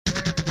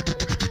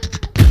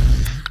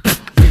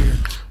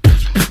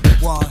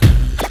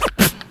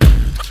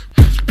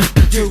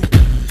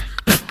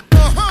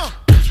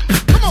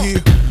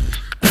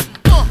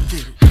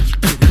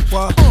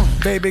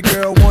Baby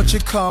girl, won't you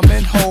come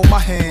and hold my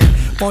hand?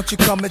 Won't you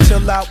come and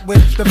chill out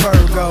with the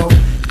Virgo?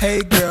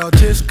 Hey girl,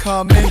 just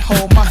come and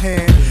hold my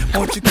hand.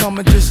 Won't you come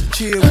and just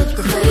chill with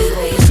the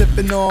Virgo?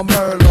 Sipping on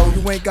Merlot,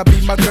 you ain't gotta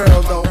be my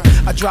girl though.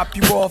 I drop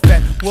you off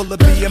at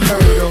Willoughby and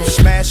Myrtle.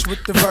 Smash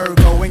with the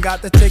Virgo, ain't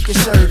got to take your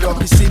shirt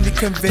off. You see me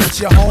convince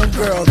your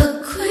homegirl.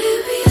 Aquarius.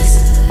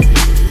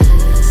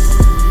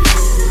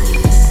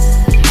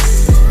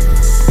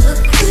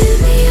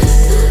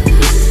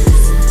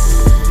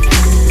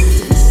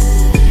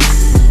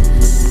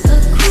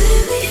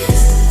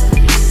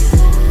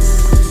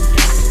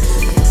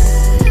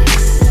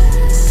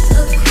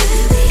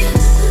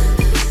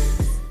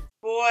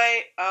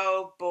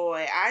 Oh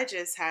boy, I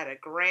just had a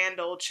grand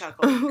old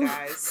chuckle, you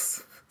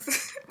guys.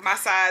 My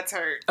sides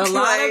hurt. A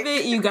lot of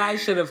it you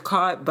guys should have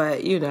caught,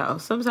 but you know,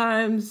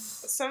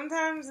 sometimes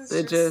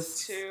it's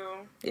just too...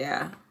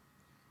 Yeah.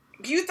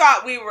 You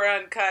thought we were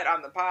uncut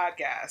on the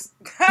podcast.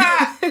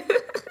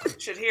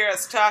 Should hear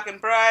us talk in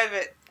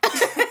private.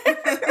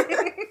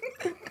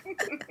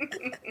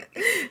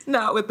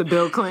 Not with the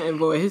Bill Clinton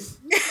voice.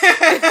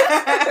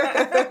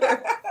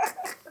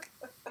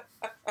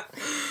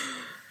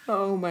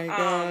 Oh my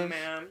god. Oh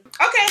man.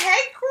 Okay,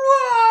 hey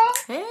Cruel.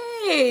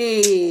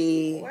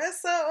 Hey.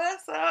 What's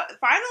up?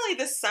 Finally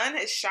the sun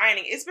is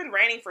shining. It's been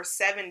raining for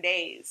 7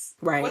 days.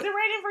 Right. Was it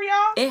raining for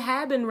y'all? It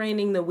had been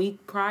raining the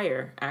week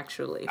prior,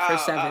 actually, for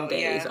 7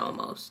 days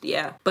almost.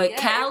 Yeah. But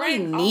Cali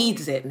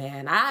needs it,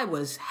 man. I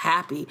was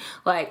happy.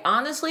 Like,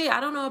 honestly, I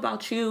don't know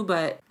about you,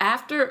 but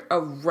after a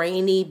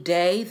rainy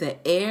day,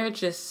 the air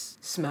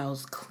just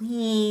smells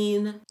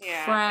clean,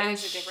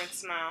 fresh. It's a different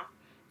smell.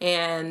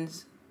 And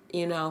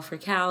you know, for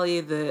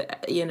Cali, the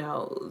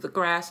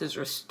grass is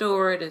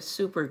restored. It's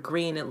super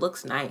green. It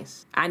looks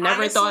nice. I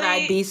never thought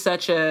I'd be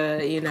such a,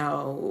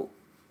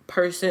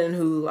 person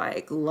who,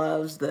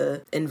 loves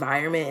the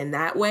environment in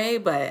that way.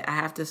 But I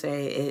have to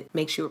say, it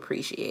makes you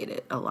appreciate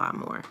it a lot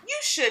more. You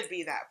should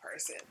be that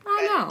person.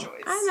 I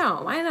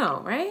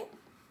know.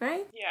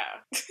 Right?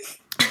 Yeah.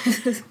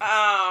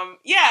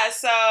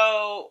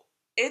 So...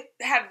 It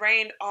had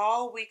rained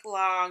all week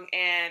long,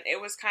 and it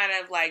was kind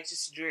of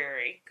just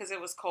dreary because it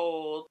was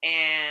cold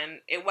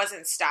and it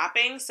wasn't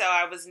stopping. So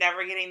I was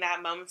never getting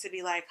that moment to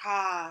be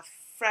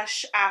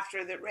fresh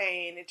after the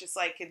rain. It just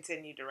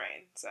continued to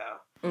rain. So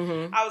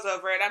I was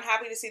over it. I'm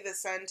happy to see the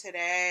sun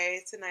today.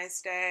 It's a nice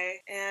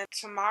day. And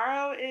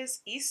tomorrow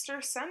is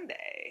Easter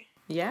Sunday.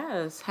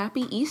 Yes.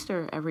 Happy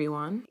Easter,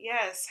 everyone.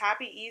 Yes.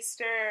 Happy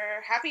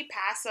Easter. Happy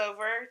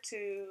Passover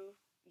to...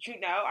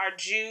 our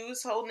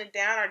Jews holding it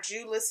down, our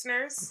Jew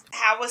listeners.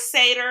 How was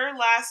Seder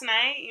last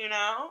night,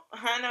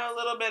 I know a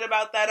little bit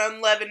about that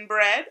unleavened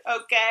bread,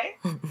 okay?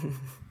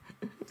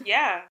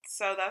 Yeah,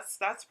 so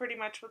that's pretty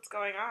much what's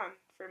going on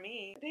for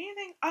me.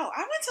 Anything? Oh,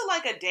 I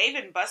went to a Dave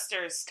 &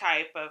 Buster's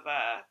type of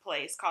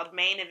place called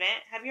Main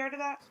Event. Have you heard of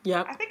that?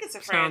 Yep. I think it's a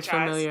franchise.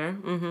 Sounds familiar.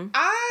 Mm-hmm.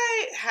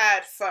 I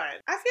had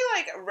fun. I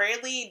feel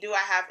rarely do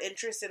I have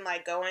interest in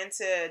going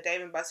to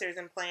Dave & Buster's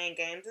and playing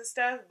games and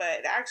stuff,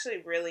 but it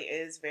actually really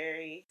is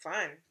very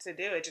fun to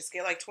do it. Just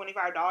get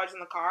 $25 in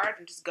the card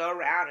and just go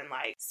around and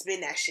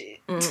spin that shit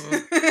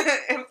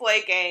and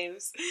play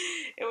games.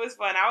 It was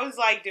fun. I was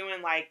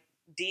doing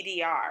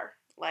DDR.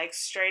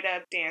 Straight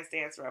up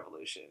Dance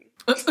Revolution.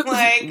 Wow.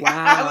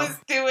 I was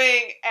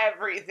doing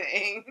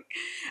everything.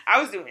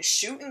 I was doing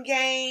shooting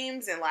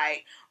games and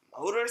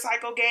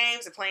motorcycle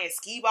games and playing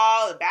skee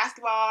ball and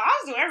basketball. I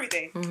was doing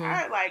everything. Mm-hmm.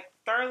 I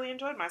thoroughly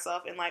enjoyed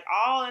myself and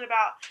all in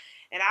about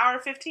an hour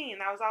and 15.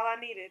 That was all I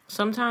needed.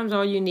 Sometimes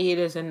all you need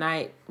is a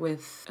night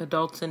with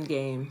adults and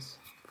games.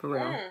 For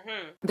real.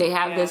 Mm-hmm. They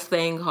have this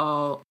thing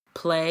called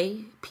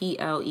Play,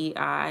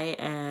 PLEI,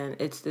 and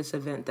it's this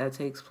event that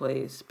takes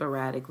place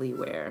sporadically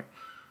where,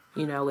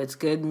 it's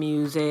good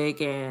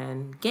music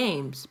and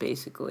games,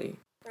 basically.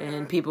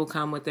 And people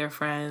come with their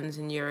friends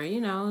and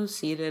you're,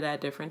 seated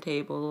at different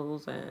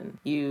tables and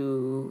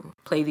you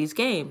play these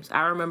games.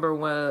 I remember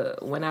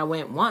when I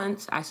went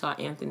once, I saw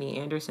Anthony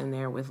Anderson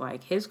there with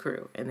his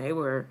crew and they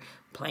were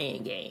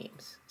playing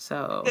games.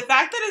 So the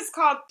fact that it's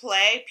called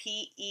Play,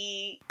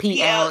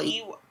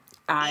 PEPLEI,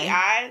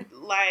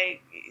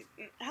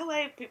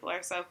 LA people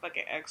are so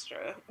fucking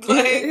extra.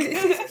 Play.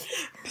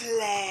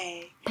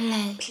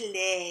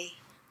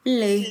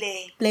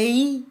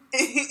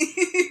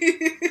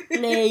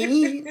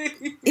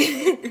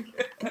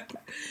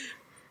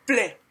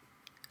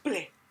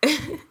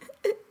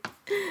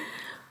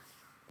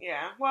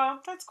 Yeah,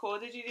 well, that's cool.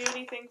 Did you do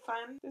anything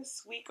fun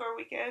this week or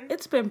weekend?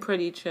 It's been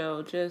pretty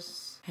chill,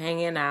 just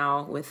hanging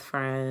out with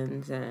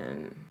friends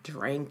and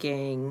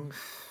drinking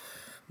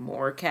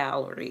more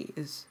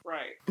calories.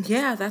 Right.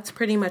 Yeah, that's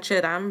pretty much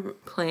it. I'm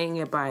playing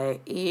it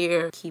by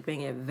ear, keeping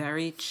it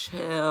very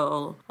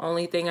chill.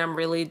 Only thing I'm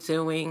really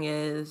doing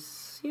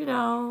is, a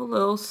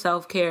little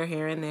self-care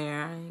here and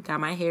there. I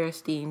got my hair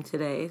steamed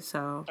today,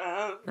 so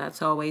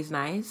that's always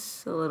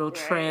nice. A little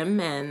trim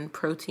and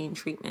protein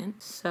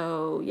treatment.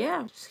 So,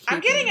 yeah.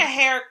 I'm getting a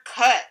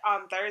haircut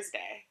on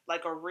Thursday.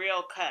 A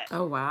real cut.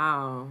 Oh,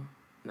 wow.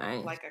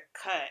 Nice. Like a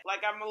cut.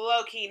 Like, I'm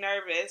low-key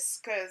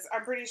nervous because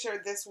I'm pretty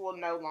sure this will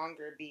no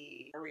longer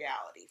be a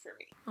reality for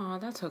me. Oh,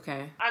 that's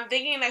okay. I'm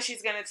thinking that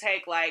she's going to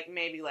take, like,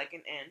 maybe, like,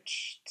 an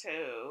inch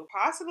to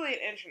possibly an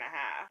inch and a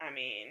half. I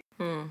mean,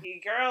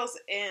 the girl's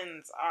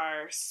ends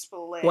are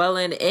split. Well,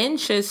 an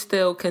inch is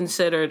still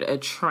considered a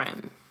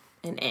trim.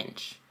 An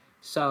inch.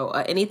 So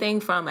anything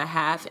from a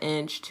half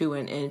inch to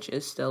an inch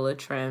is still a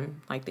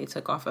trim. Like they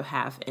took off a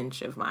half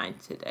inch of mine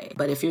today.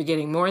 But if you're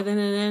getting more than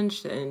an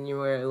inch, then you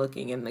are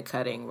looking in the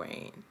cutting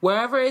range.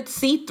 Wherever it's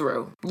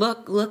see-through.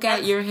 Look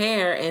at your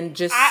hair and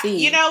just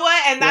see. You know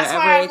what? And that's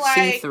why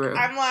see-through.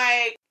 I'm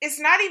like, it's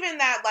not even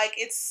that, like,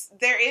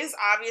 there is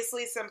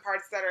obviously some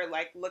parts that are,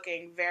 like,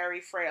 looking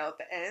very frail at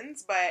the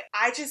ends, but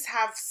I just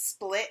have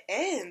split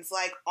ends,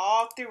 like,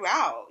 all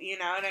throughout, you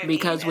know what I mean?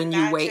 Because when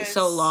you wait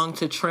so long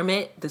to trim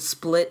it, the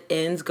split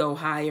ends go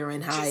higher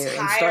and higher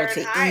and start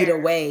to eat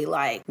away,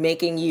 like,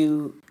 making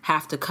you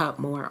have to cut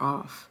more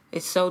off.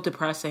 It's so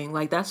depressing.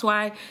 Like, that's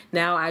why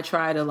now I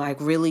try to, like,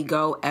 really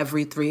go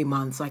every 3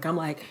 months. Like, I'm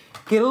like,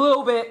 get a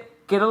little bit.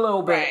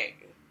 Right.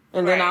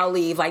 And then I'll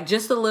leave, like,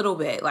 just a little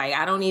bit. Like,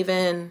 I don't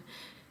even,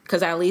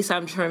 because at least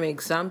I'm trimming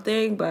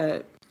something,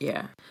 but,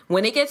 yeah.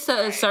 When it gets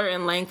to a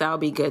certain length, I'll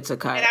be good to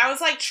cut. And I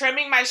was, like,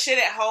 trimming my shit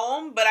at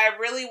home, but I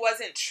really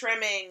wasn't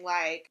trimming,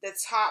 like, the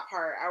top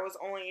part. I was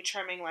only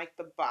trimming, like,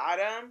 the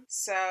bottom.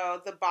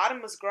 So the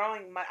bottom was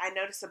growing, I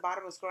noticed the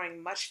bottom was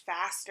growing much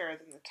faster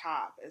than the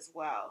top as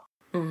well.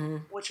 Mm-hmm.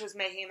 Which was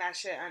making that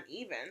shit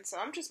uneven. So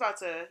I'm just about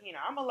to,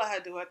 I'm gonna let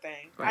her do her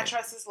thing. Right. I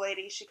trust this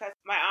lady.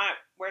 My aunt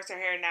wears her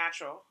hair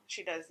natural.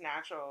 She does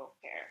natural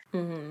hair.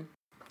 Mm-hmm.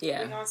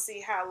 Yeah. We're gonna see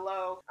how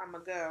low I'm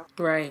gonna go.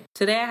 Right.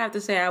 Today I have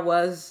to say I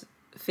was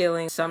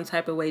feeling some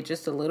type of way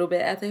just a little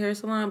bit at the hair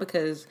salon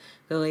because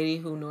the lady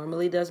who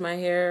normally does my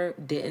hair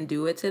didn't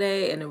do it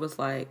today. And it was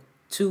like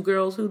 2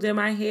 girls who did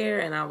my hair.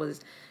 And I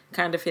was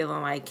kind of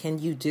feeling like, can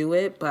you do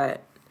it?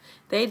 But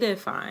they did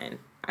fine.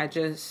 I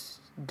just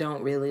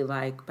don't really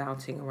like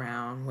bouncing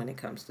around when it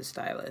comes to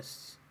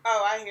stylists.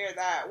 Oh, I hear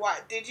that.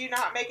 What? Did you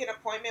not make an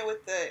appointment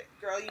with the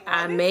girl you wanted?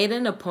 I made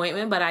an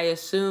appointment, but I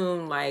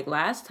assumed, like,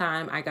 last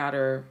time I got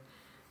her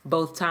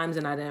both times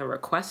and I didn't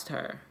request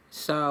her.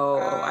 So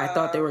I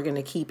thought they were going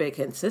to keep it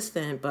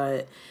consistent,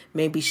 but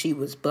maybe she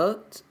was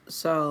booked.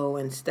 So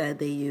instead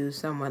they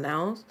used someone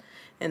else.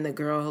 And the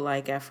girl,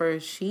 like, at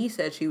first she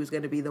said she was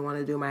going to be the one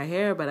to do my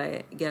hair, but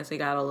I guess it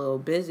got a little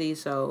busy.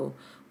 So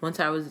once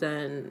I was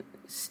done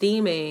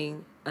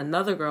steaming,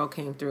 another girl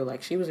came through,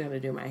 like she was going to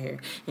do my hair.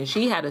 And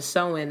she had a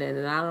sew-in,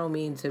 and I don't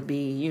mean to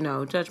be,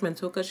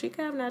 judgmental, because she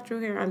can have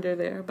natural hair under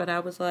there. But I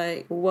was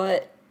like,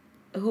 what?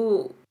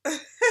 Who?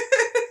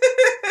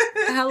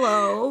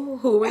 Hello,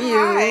 who are you?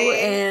 Hi.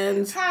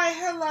 And hi,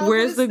 hello.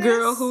 Where's the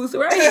girl who's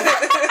right?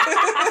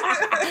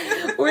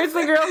 Where's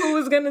the girl who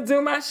was going to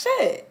do my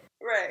shit?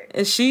 Right.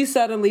 And she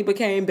suddenly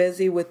became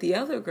busy with the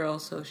other girl,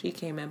 so she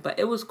came in. But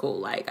it was cool.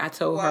 Like, I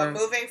told her.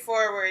 Moving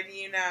forward,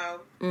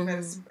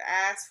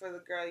 ask for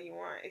the girl you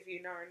want if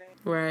you know her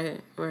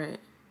name. Right.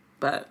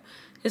 But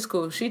it's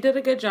cool. She did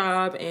a good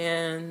job,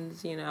 and,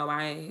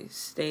 I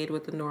stayed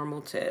with the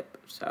normal tip.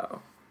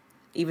 So,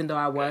 even though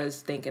I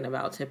was thinking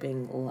about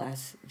tipping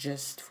less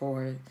just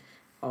for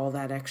all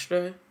that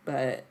extra,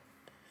 but...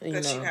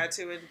 That you had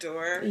to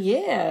endure.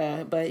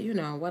 Yeah, but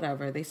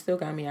whatever. They still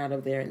got me out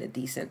of there in a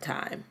decent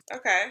time.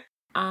 Okay.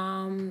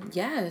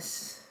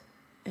 Yes.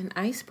 An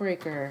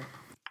icebreaker.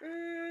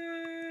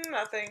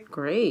 Nothing.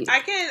 Great.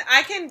 I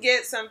can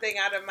get something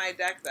out of my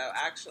deck though,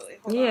 actually.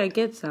 Hold on.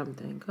 Get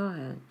something. Go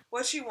ahead.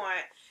 What you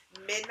want?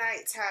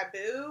 Midnight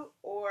Taboo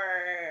or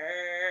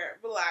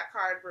Black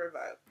Card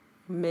Revoke?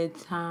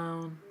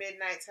 Midtown.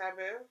 Midnight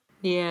Taboo?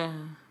 Yeah.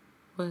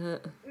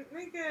 Nigga,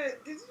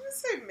 did you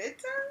just say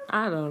Midtown?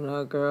 I don't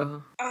know,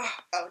 girl. Oh,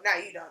 now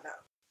you don't know.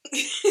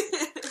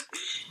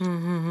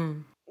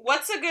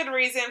 What's a good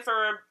reason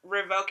for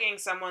revoking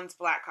someone's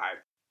black card?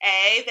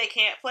 A, they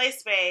can't play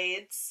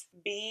spades.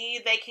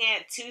 B, they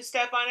can't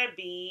two-step on a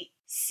beat.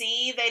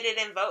 C, they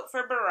didn't vote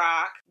for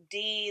Barack.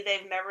 D,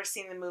 they've never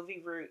seen the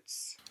movie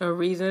Roots. A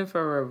reason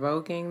for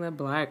revoking the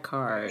black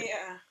card.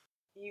 Yeah.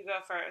 You go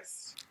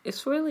first.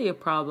 It's really a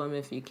problem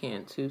if you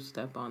can't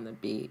two-step on the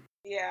beat.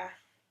 Yeah.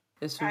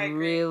 It's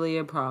really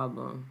a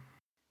problem.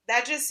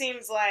 That just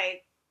seems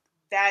like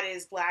that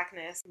is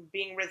blackness,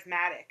 being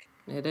rhythmic.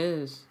 It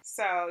is.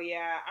 So,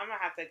 yeah, I'm going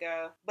to have to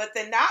go. But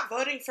the not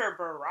voting for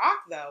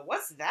Barack, though,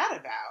 what's that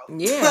about?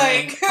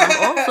 Yeah.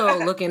 I'm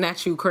also looking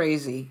at you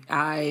crazy.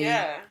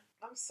 Yeah.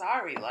 I'm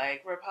sorry.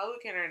 Like,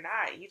 Republican or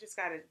not, you just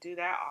got to do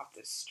that off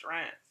the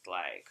strength.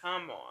 Like,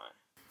 come on.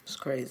 It's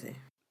crazy.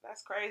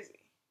 That's crazy.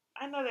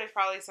 I know there's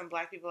probably some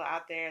black people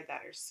out there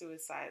that are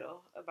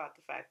suicidal about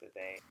the fact that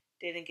they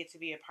didn't get to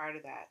be a part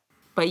of that.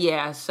 But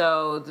yeah,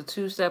 so the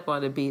two-step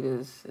on the beat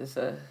is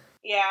a...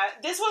 Yeah,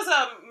 this was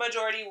a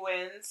majority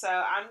win, so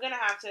I'm going to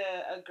have to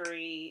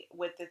agree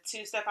with the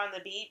two-step on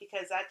the beat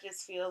because that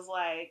just feels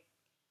like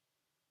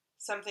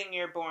something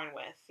you're born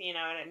with, you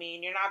know what I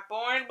mean? You're not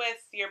born with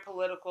your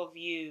political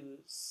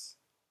views,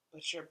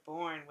 but you're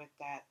born with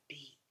that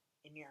beat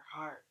in your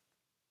heart.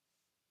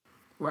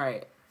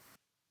 Right.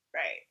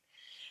 Right.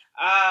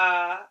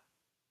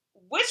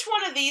 Which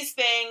one of these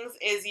things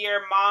is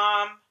your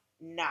mom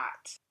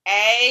not?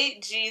 A,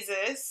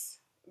 Jesus.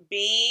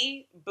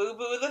 B, Boo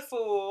Boo the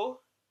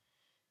Fool.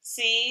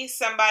 C,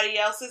 somebody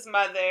else's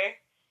mother.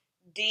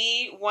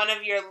 D, one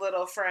of your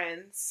little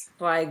friends.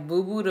 Like,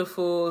 Boo Boo the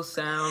Fool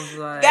sounds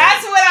like...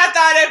 That's what I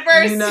thought at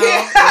first. You know,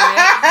 right?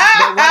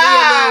 But one of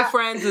your little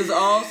friends is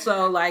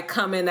also, like,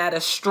 coming at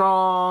a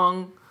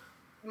strong...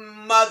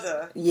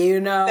 mother. You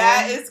know?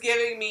 That is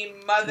giving me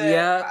mother.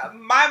 Yep.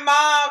 My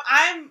mom,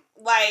 I'm,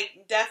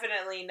 like,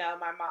 definitely know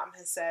my mom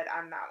has said,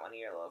 I'm not one of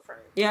your little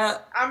friends. Yeah.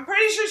 I'm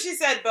pretty sure she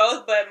said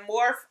both, but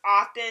more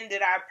often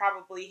did I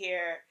probably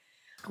hear...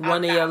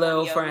 One of your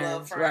little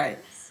friends. Right.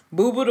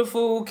 Boo Boo the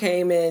Fool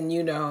came in,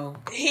 you know.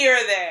 Here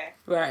or there.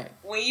 Right.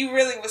 When you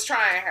really was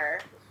trying her.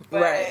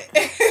 But... Right.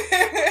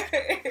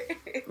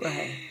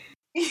 Right.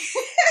 Who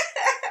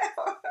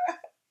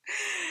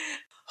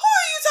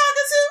are you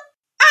talking to?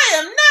 I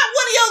am not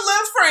one of your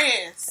little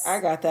friends. I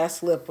got that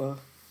slipper.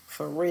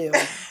 For real.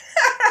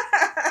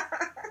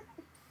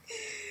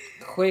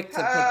 Quick to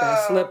put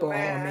that slipper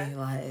on me.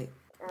 Like,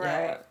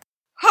 right. Yeah.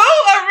 Who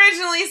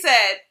originally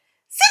said,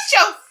 sit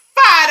your $5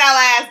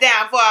 ass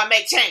down before I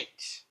make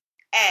change?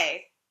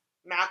 A,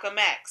 Malcolm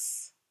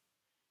X.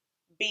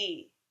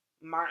 B,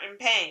 Martin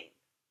Payne.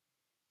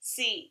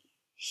 C,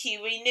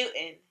 Huey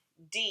Newton.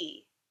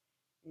 D,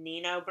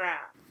 Nino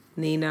Brown.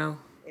 Nino.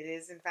 It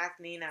is, in fact,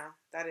 Nino.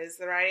 That is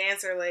the right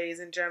answer, ladies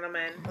and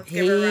gentlemen. Let's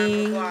give her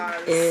a round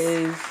of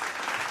applause.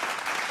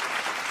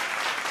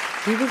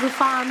 He was a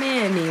fine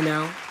man,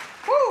 Nino.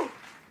 Woo!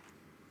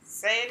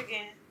 Say it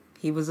again.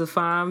 He was a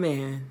fine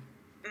man.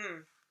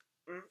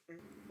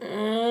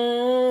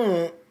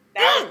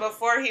 That was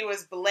before he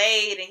was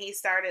Blade and he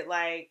started,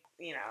 like,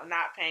 you know,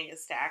 not paying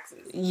his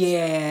taxes.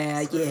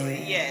 Yeah.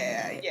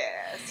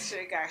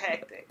 Shit got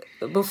hectic.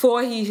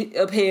 Before he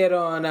appeared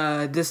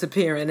on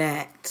Disappearing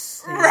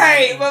Acts.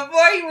 Right,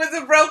 before he was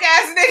a broke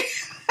ass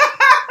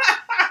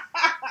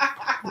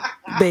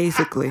nigga.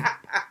 Basically.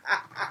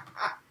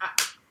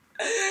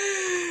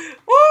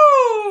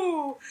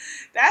 Woo!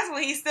 That's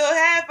when he still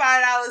had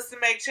 $5 to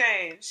make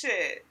change.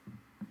 Shit.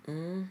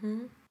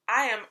 Mm-hmm.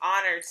 I am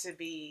honored to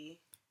be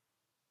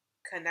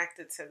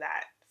connected to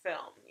that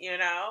film, you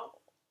know?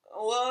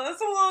 Well,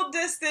 it's a little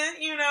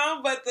distant, you know,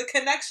 but the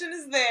connection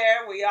is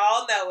there. We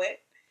all know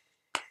it.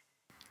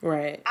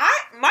 Right.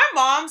 My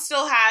mom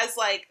still has,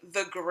 like,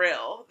 the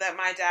grill that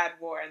my dad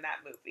wore in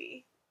that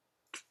movie.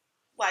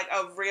 Like,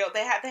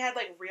 they had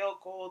like, real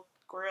gold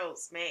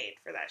grills made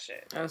for that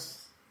shit.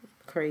 That's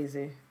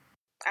crazy.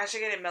 I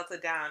should get it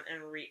melted down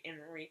and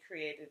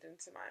recreated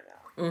into my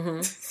mouth.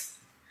 Mm-hmm.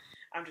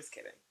 I'm just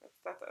kidding.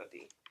 That's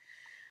OD.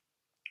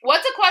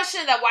 What's a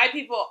question that white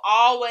people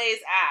always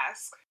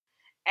ask?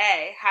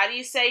 A, how do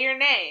you say your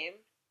name?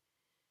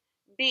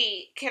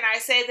 B, can I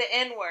say the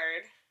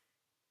N-word?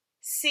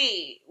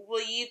 C,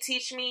 will you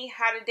teach me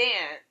how to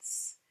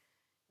dance?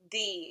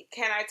 D,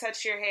 can I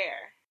touch your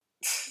hair?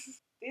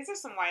 These are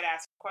some white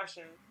ass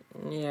questions.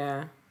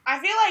 Yeah. I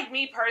feel like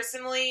me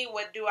personally,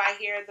 what do I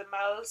hear the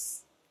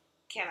most?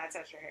 Can I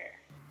touch your hair?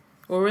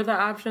 What were the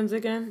options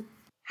again?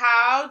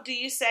 How do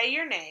you say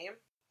your name?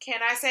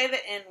 Can I say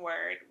the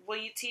N-word? Will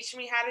you teach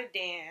me how to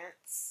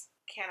dance?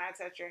 Can I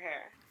touch your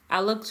hair? I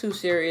look too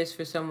serious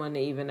for someone to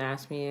even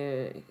ask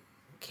me,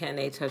 can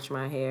they touch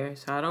my hair?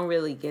 So I don't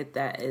really get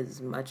that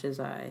as much as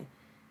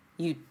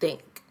you'd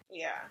think.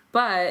 Yeah.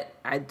 But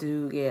I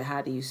do get,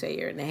 how do you say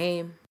your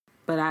name?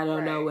 But I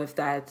don't know if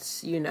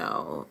that's, you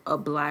know, a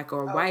black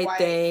or white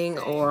thing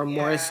or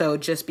more so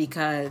just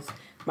because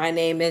my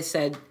name is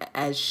said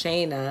as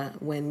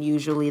Shayna when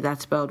usually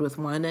that's spelled with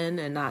one N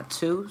and not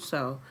two.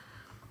 So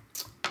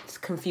it's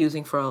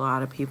confusing for a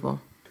lot of people.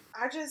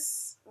 I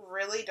just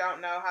really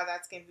don't know how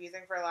that's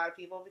confusing for a lot of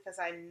people because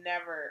I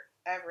never,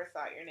 ever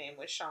thought your name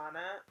was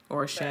Shauna.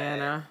 Or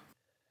Shanna.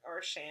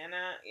 Or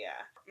Shanna,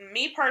 yeah.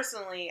 Me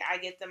personally, I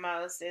get the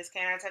most is,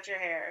 can I touch your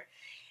hair?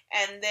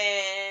 And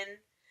then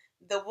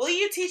the will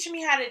you teach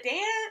me how to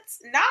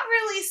dance? Not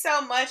really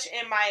so much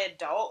in my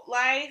adult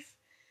life.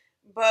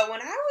 But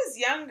when I was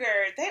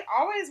younger, they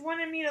always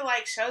wanted me to,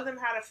 like, show them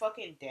how to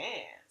fucking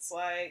dance.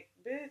 Like,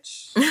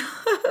 bitch.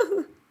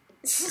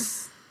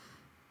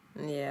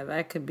 Yeah,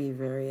 that could be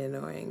very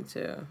annoying,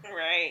 too.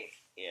 Right,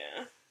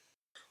 yeah.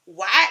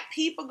 White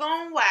people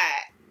going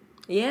white.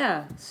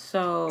 Yeah,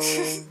 so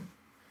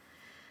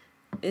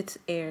it's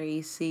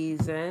Aries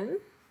season.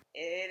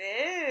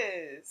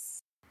 It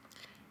is.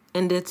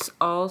 And it's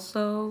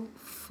also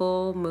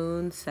full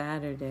moon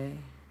Saturday.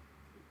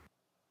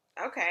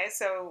 Okay,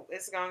 so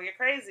it's gonna get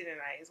crazy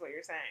tonight, is what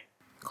you're saying.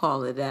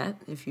 Call it that,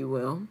 if you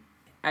will.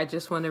 I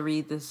just want to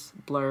read this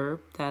blurb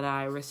that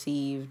I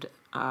received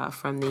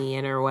from the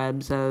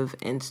interwebs of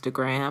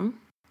Instagram.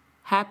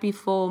 Happy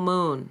full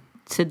moon.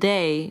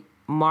 Today,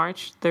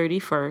 March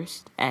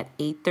 31st at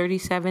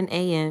 8:37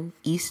 a.m.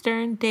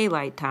 Eastern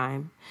Daylight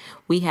Time,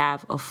 we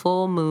have a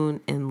full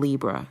moon in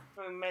Libra.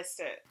 We missed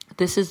it.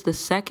 This is the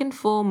second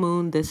full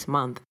moon this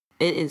month.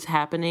 It is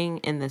happening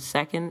in the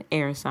second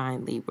air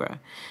sign Libra.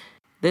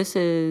 This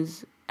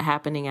is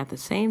happening at the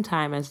same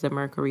time as the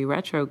Mercury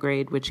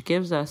retrograde, which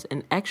gives us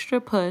an extra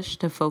push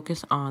to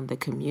focus on the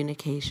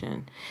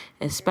communication,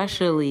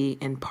 especially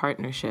in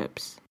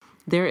partnerships.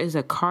 There is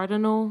a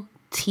cardinal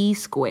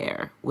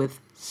T-square with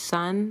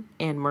Sun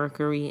and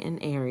Mercury in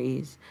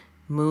Aries,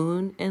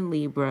 Moon in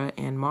Libra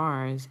and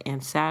Mars,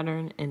 and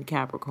Saturn in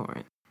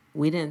Capricorn.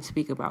 We didn't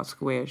speak about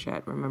squares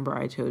yet. Remember,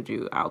 I told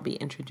you I'll be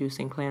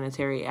introducing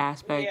planetary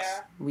aspects.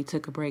 Yeah. We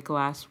took a break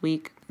last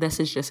week. This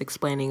is just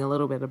explaining a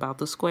little bit about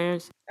the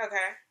squares. Okay.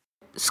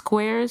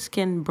 Squares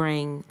can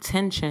bring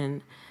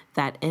tension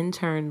that in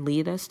turn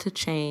lead us to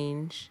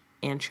change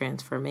and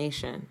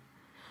transformation.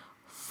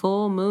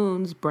 Full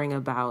moons bring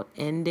about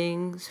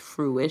endings,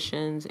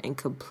 fruitions, and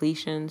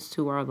completions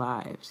to our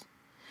lives.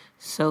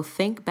 So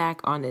think back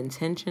on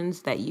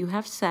intentions that you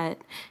have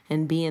set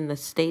and be in the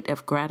state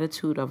of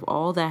gratitude of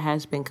all that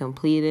has been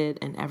completed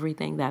and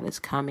everything that is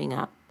coming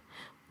up.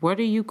 What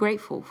are you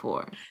grateful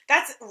for?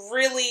 That's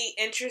really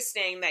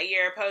interesting that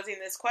you're posing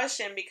this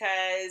question,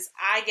 because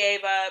I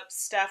gave up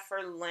stuff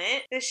for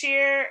Lent this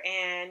year,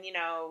 and, you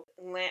know,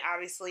 Lent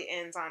obviously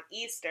ends on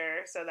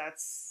Easter, so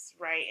that's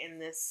right in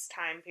this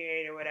time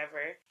period or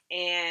whatever.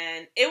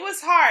 And it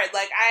was hard.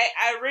 Like,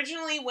 I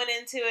originally went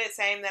into it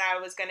saying that I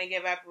was going to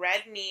give up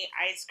red meat,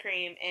 ice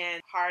cream,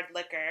 and hard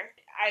liquor.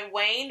 I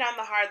waned on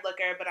the hard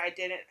liquor, but I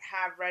didn't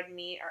have red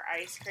meat or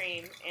ice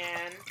cream.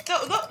 And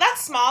so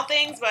that's small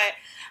things, but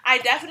I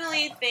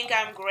definitely think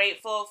I'm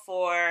grateful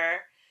for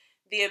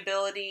the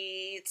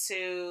ability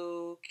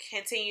to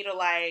continue to,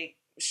 like,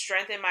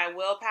 strengthen my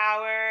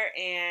willpower,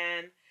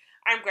 and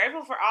I'm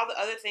grateful for all the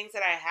other things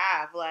that I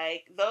have.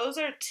 Like, those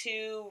are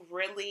two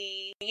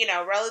really, you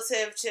know,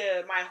 relative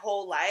to my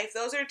whole life,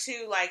 those are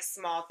two, like,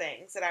 small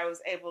things that I was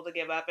able to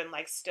give up and,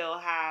 like, still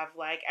have,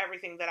 like,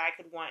 everything that I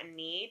could want and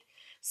need.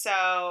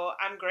 So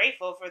I'm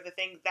grateful for the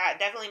things. That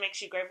definitely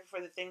makes you grateful for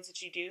the things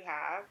that you do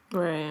have.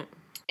 Right.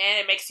 And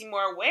it makes you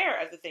more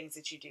aware of the things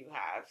that you do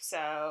have.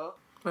 So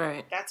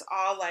right. That's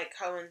all, like,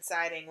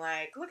 coinciding.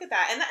 Like, look at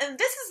that. And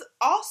this is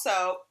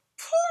also,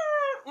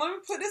 let me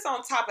put this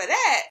on top of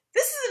that.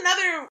 This is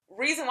another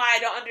reason why I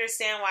don't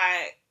understand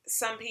why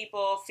some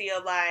people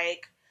feel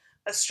like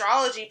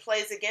astrology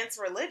plays against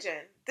religion.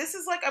 This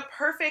is, like, a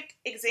perfect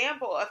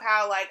example of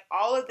how, like,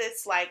 all of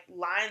this, like,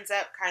 lines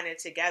up kind of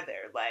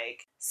together.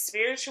 Like,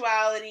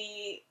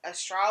 spirituality,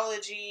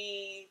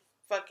 astrology,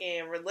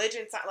 fucking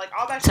religion, like,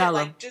 all that shit,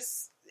 like,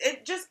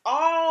 it just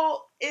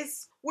all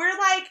is, we're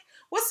like,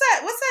 what's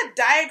that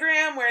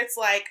diagram where it's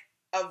like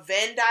a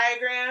Venn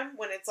diagram,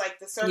 when it's like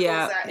the circles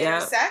that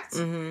intersect?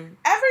 Mm-hmm.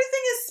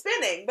 Everything is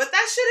spinning, but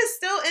that shit is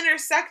still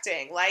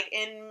intersecting, like,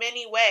 in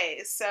many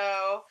ways.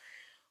 So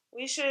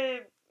we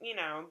should, you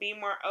know, be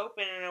more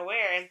open and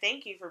aware, and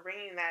thank you for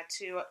bringing that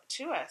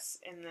to us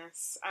in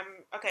this.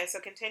 Okay, so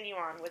continue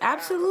on with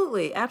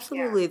Absolutely.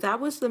 Yeah. That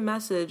was the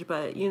message,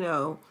 but, you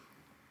know,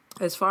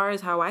 as far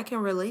as how I can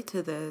relate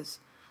to this,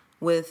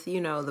 with, you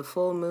know, the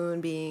full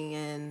moon being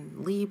in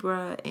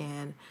Libra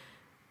and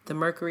the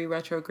Mercury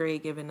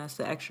retrograde giving us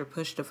the extra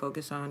push to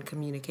focus on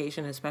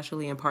communication,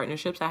 especially in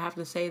partnerships. I have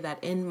to say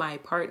that in my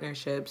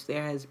partnerships,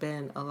 there has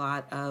been a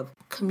lot of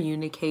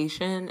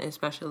communication,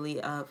 especially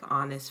of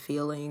honest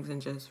feelings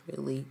and just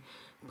really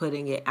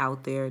putting it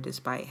out there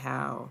despite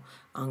how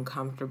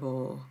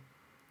uncomfortable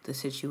the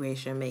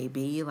situation may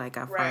be. Like,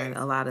 I find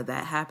a lot of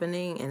that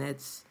happening, and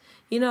it's,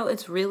 you know,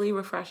 it's really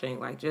refreshing,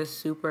 like, just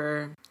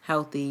super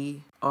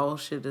healthy. All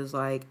shit is,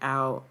 like,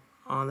 out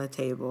on the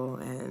table,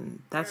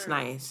 and that's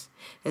nice,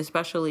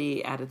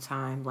 especially at a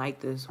time like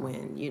this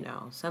when, you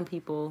know, some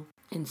people,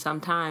 and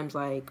sometimes,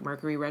 like,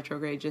 Mercury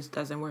retrograde just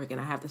doesn't work. And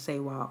I have to say,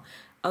 while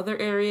other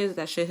areas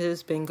that shit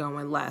has been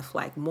going left,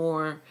 like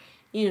more,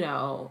 you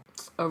know,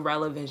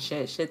 irrelevant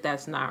shit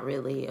that's not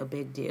really a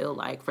big deal,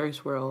 like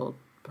first world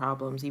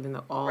problems, even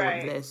though all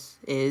of this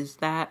is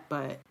that,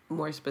 but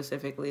more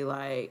specifically,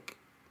 like,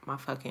 my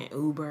fucking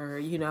Uber,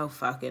 you know,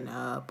 fucking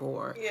up,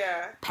 or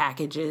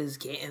packages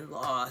getting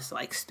lost,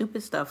 like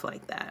stupid stuff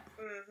like that.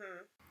 Mm-hmm.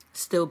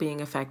 Still being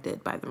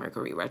affected by the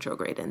Mercury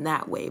retrograde in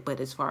that way.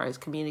 But as far as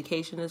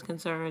communication is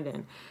concerned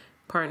and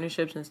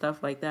partnerships and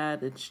stuff like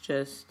that, it's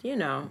just, you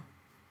know,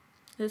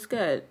 it's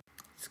good.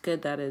 It's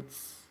good that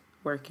it's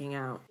working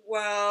out.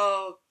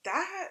 Well,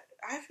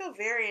 I feel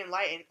very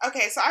enlightened.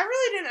 Okay, so I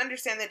really didn't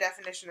understand the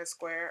definition of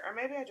square, or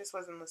maybe I just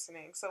wasn't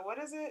listening. So what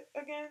is it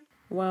again?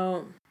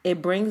 Well,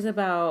 it brings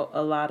about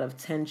a lot of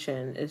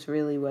tension is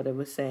really what it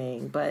was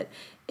saying, but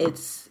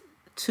it's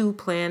two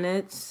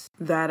planets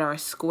that are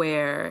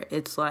square.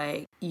 It's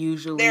like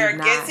usually they're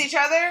against each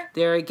other?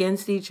 They're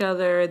against each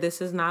other.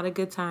 This is not a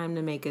good time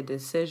to make a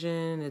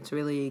decision. It's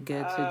really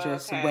good to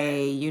just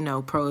weigh, you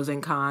know, pros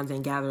and cons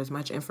and gather as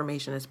much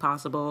information as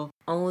possible.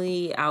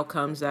 Only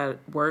outcomes that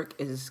work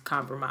is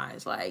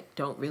compromise. Like,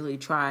 don't really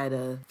try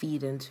to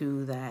feed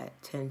into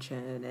that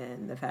tension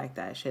and the fact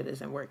that shit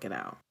isn't working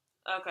out.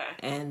 Okay.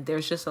 And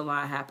there's just a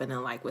lot happening,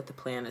 like, with the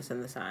planets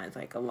and the signs.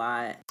 Like, a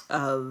lot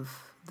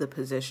of the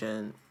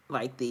position,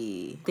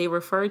 they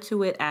refer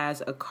to it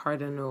as a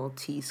cardinal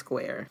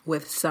T-square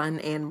with Sun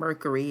and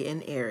Mercury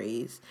in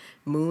Aries,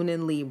 Moon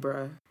in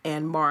Libra,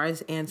 and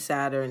Mars and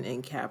Saturn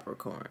in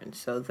Capricorn.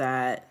 So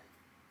that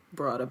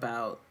brought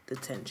about the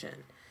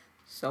tension.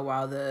 So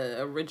while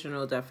the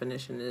original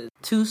definition is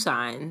 2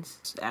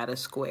 signs at a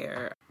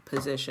square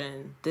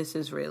position, this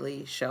is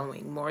really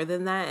showing more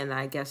than that, and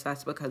I guess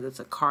that's because it's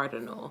a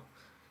cardinal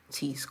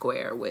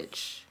T-square,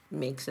 which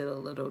makes it a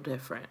little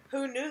different.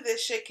 Who knew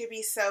this shit could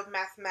be so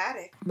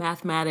mathematic?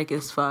 Mathematic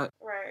as fuck.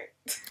 Right.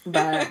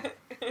 But,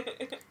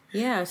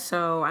 yeah,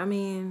 so, I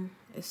mean,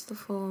 it's the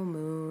full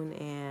moon,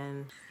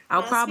 and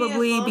I'll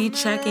probably be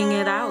checking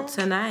it out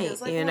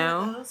tonight, like, you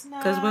know?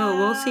 Because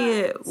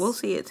we'll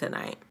see it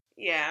tonight.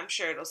 Yeah, I'm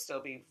sure it'll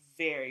still be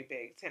very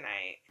big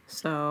tonight.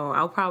 So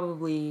I'll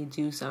probably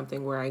do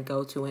something where I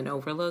go to an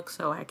overlook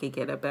so I could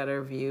get a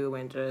better view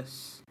and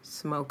just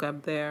smoke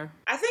up there.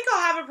 I think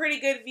I'll have a pretty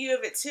good view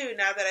of it too,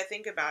 now that I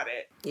think about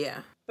it.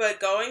 Yeah. But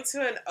going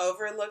to an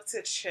overlook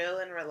to chill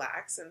and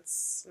relax and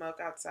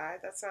smoke outside,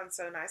 that sounds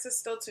so nice. It's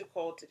still too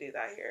cold to do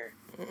that here.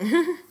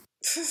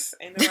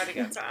 Ain't nobody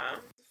got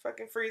time.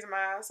 Fucking freeze my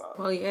ass off.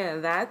 Well, yeah,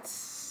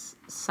 that's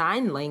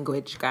sign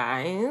language,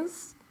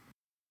 guys.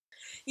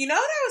 You know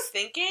what I was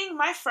thinking?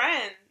 My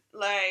friend,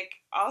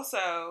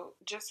 also,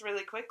 just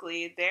really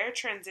quickly, they're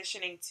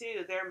transitioning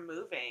too. They're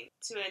moving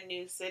to a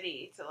new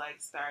city to,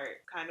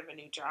 start kind of a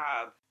new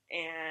job.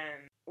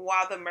 And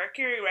while the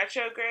Mercury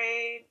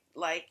retrograde,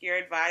 you're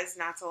advised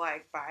not to,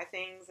 buy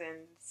things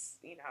and,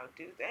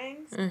 do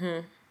things.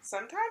 Mm-hmm.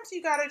 Sometimes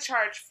you gotta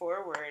charge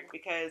forward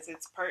because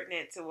it's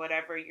pertinent to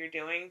whatever you're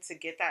doing to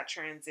get that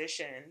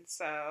transition.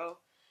 So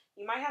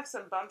you might have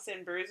some bumps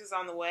and bruises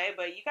on the way,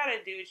 but you gotta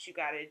do what you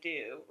gotta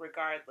do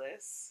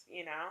regardless,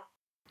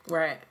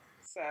 Right.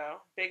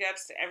 So big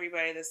ups to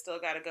everybody that still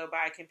gotta go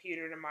buy a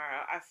computer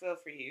tomorrow. I feel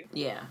for you.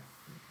 Yeah.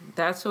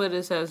 That's what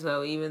it says,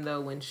 though. Even though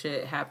when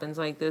shit happens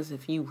like this,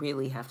 if you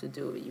really have to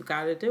do it, you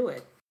gotta do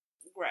it.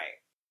 Right.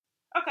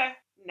 Okay.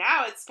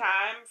 Now it's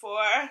time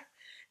for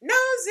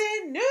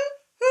Nosy News.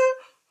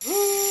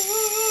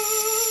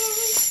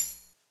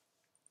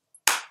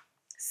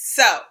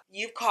 So,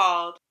 you've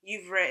called,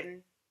 you've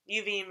written,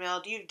 you've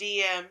emailed, you've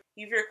DM'd,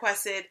 you've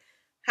requested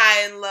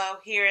high and low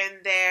here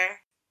and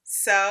there.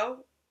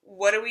 So,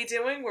 what are we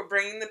doing? We're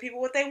bringing the people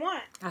what they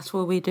want. That's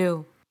what we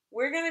do.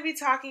 We're going to be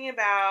talking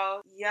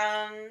about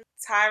young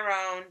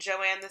Tyrone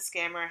Joanne the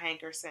Scammer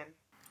Hankerson.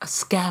 A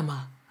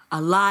scammer, a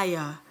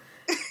liar,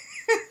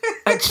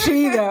 a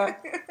cheater,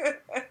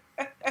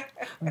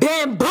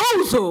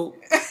 bamboozled.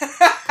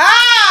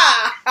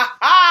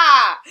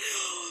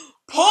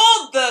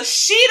 Pulled the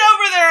sheet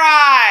over their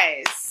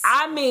eyes.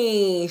 I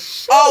mean,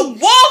 sheesh. A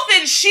wolf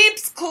in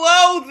sheep's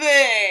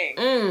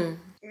clothing.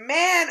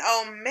 Man,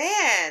 oh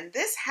man,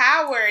 this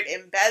Howard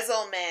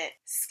embezzlement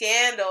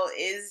scandal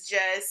is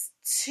just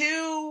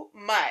too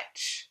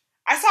much.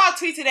 I saw a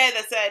tweet today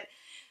that said,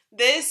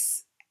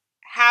 this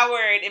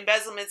Howard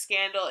embezzlement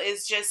scandal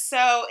is just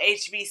so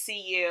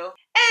HBCU.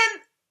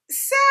 And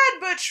sad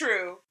but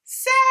true.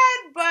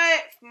 Sad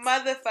but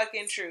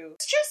motherfucking true.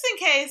 Just in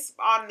case,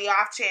 on the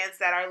off chance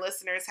that our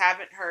listeners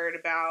haven't heard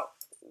about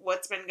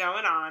what's been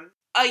going on.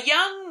 A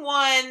young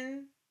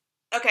one,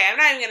 okay, I'm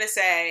not even going to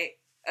say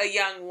a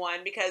young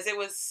one because it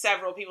was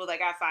several people that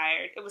got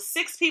fired. It was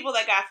 6 people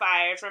that got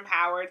fired from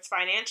Howard's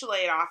financial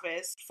aid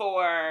office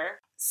for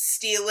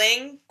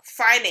stealing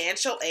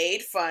financial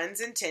aid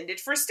funds intended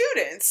for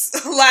students.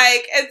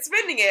 And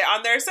spending it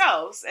on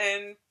themselves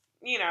and,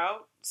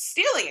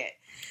 stealing it.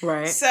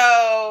 Right.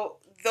 So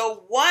the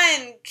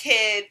one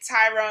kid,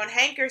 Tyrone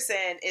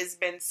Hankerson, has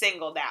been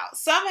singled out.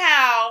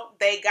 Somehow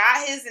they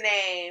got his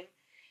name,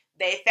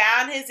 they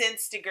found his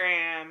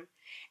Instagram,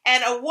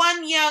 and a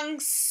one young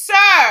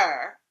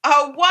sir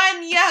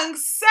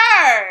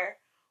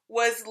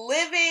was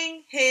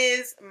living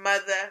his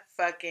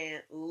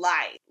motherfucking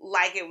life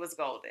like it was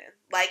golden.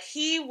 Like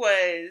he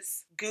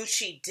was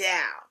Gucci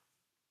down.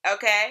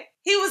 Okay?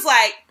 He was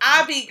like,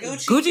 I'll be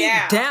Gucci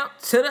down. down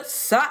to the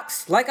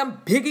socks like I'm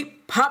Biggie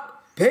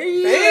Pop,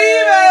 baby.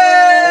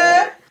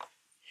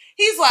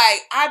 He's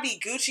like, I be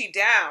Gucci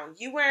down.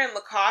 You wearing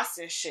Lacoste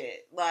and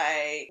shit.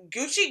 Like,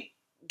 Gucci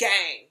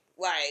gang.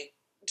 Like,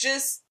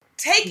 just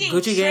taking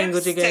Gucci gang,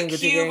 trips Gucci gang, to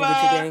Gucci Cuba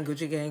gang,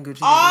 Gucci gang, Gucci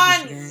gang, on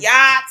Gucci gang.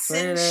 yachts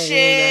and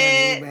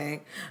shit.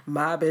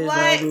 My bitch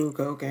like, do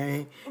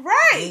cocaine.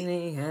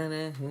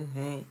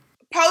 Right.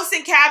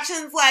 Posting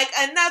captions like,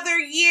 another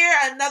year,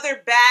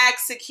 another bag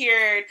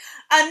secured.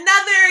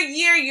 Another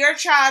year your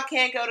child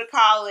can't go to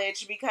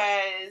college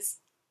because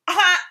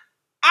I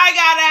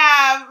gotta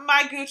have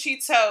my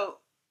Gucci tote.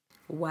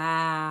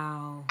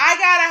 Wow. I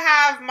gotta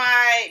have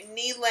my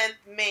knee-length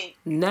mink.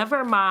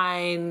 Never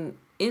mind.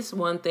 It's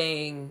one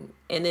thing,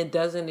 and it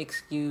doesn't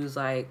excuse,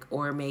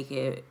 or make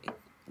it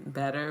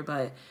better,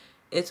 but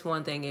it's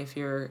one thing if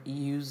you're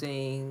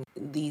using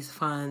these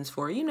funds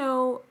for,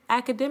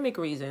 academic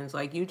reasons.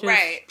 Like, you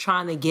just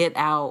trying to get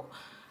out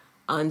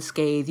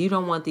unscathed. You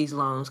don't want these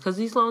loans, because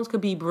these loans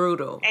could be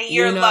brutal. And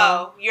you're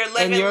low. You're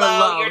living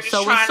low. You're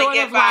just trying to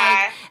get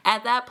by.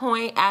 At that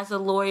point, as a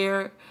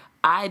lawyer,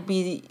 I'd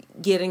be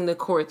getting the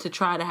court to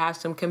try to have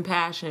some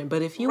compassion.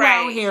 But if you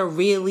out here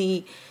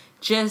really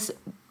just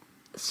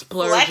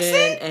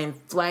splurging and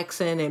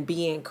flexing and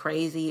being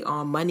crazy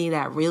on money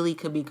that really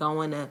could be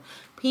going to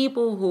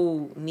people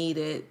who need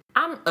it,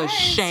 I'm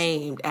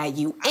ashamed at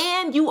you.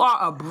 And you are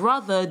a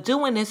brother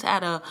doing this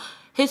at a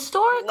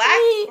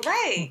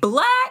historically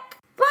black.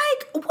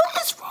 Like, what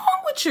is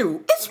wrong with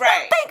you? It's one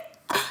thing.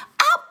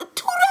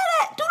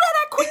 Do that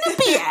at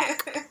Quinnipiac.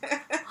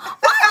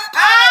 Why you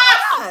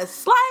doing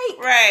us?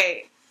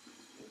 Like,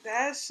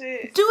 that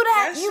shit. Do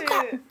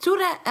that. Do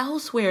that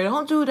elsewhere.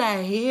 Don't do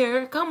that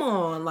here. Come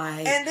on,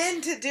 like. And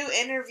then to do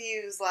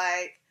interviews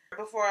like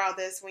before all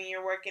this, when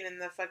you're working in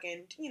the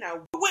fucking,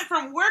 went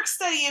from work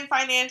studying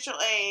financial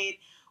aid,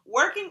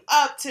 working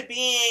up to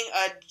being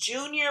a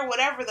junior,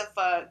 whatever the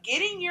fuck,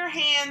 getting your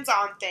hands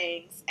on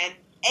things and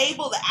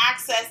able to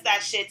access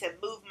that shit to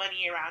move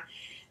money around.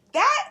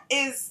 That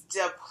is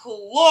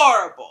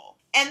deplorable.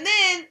 And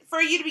then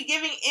for you to be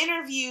giving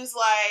interviews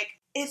like,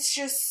 it's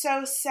just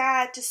so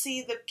sad to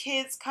see the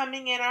kids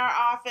coming in our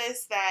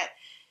office that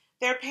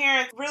their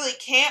parents really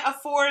can't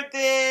afford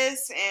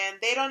this and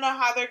they don't know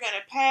how they're going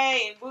to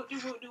pay and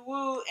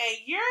woo-de-woo-de-woo. And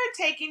you're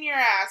taking your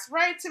ass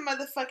right to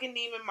motherfucking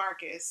Neiman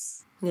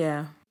Marcus.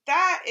 Yeah.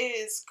 That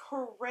is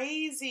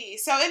crazy.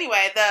 So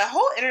anyway, the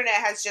whole internet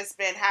has just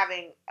been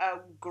having a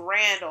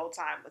grand old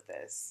time with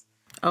this.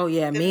 Oh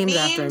yeah, memes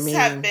after memes.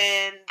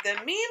 The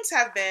memes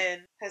have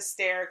been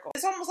hysterical.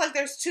 It's almost like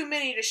there's too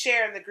many to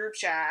share in the group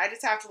chat. I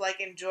just have to like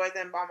enjoy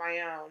them on my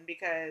own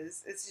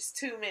because it's just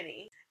too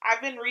many. I've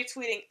been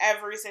retweeting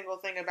every single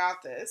thing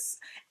about this.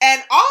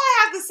 And all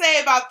I have to say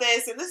about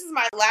this, and this is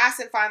my last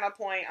and final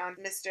point on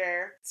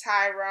Mr.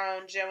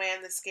 Tyrone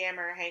Joanne the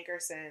Scammer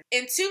Hankerson.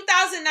 In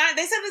 2009,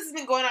 they said this has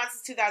been going on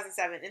since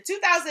 2007. In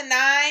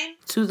 2009...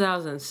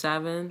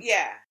 2007?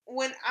 Yeah.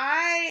 When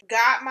I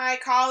got my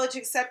college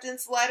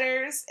acceptance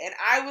letters and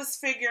I was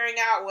figuring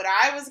out what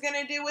I was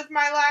going to do with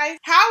my life,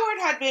 Howard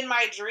had been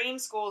my dream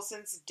school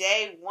since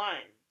day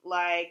one.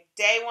 Like,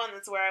 day one,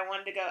 that's where I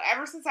wanted to go.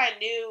 Ever since I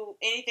knew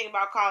anything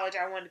about college,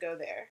 I wanted to go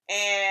there.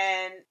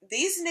 And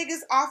these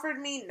niggas offered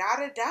me not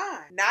a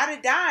dime. Not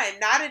a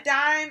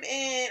dime.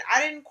 And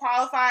I didn't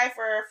qualify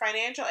for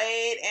financial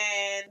aid.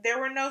 And there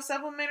were no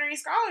supplementary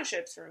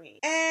scholarships for me.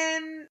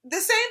 And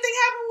the same thing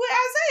happened with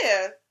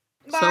Isaiah.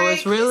 So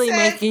it's really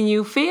making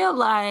you feel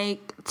like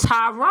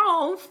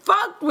Tyrone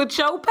fucked with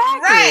your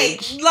package. Right.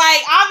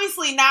 Like,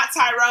 obviously not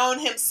Tyrone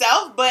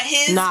himself, but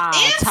his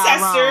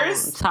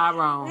ancestors.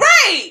 Tyrone.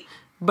 Right.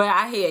 But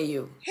I hear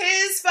you.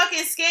 His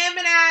fucking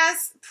scamming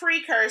ass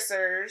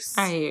precursors.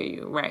 I hear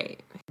you, right.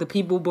 The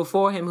people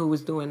before him who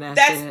was doing that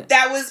shit.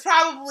 That was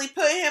probably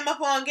putting him up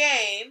on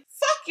game.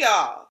 Fuck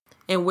y'all.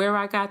 And where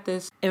I got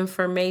this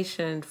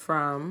information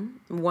from,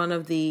 one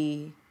of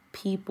the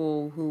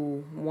people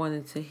who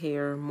wanted to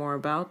hear more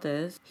about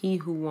this, he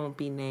who won't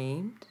be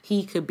named.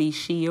 He could be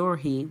she or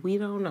he. We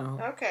don't know.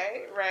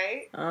 Okay,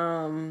 right.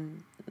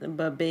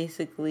 But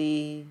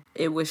basically,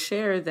 it was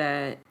shared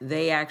that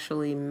they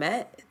actually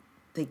met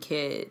the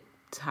kid,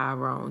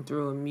 Tyrone,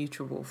 through a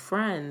mutual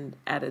friend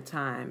at a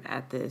time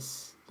at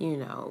this,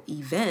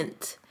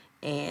 event.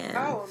 And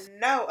oh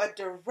no, a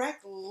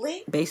direct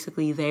link?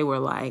 Basically, they were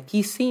like,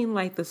 he seemed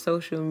like the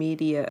social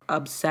media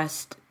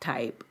obsessed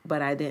type,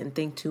 but I didn't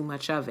think too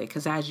much of it.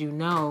 Because as you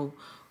know,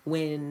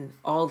 when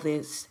all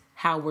this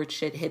Howard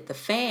shit hit the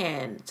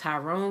fan,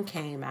 Tyrone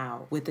came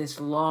out with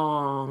this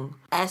long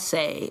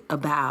essay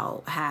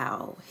about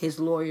how his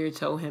lawyer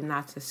told him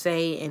not to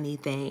say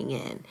anything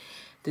and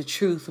the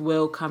truth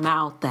will come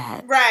out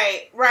that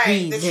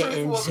he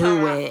didn't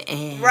do it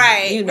and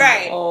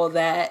all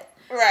that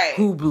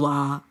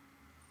hoopla.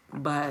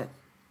 But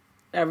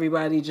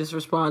everybody just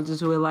responded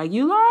to it like,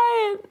 you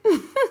lying.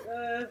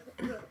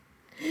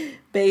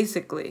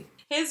 Basically.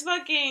 His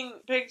fucking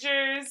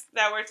pictures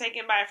that were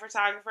taken by a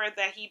photographer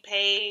that he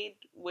paid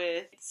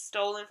with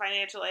stolen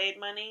financial aid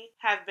money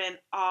have been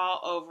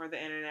all over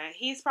the internet.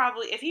 He's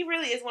probably, if he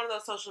really is one of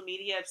those social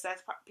media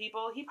obsessed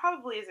people, he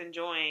probably is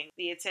enjoying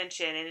the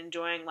attention and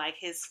enjoying like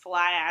his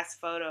fly ass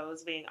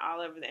photos being all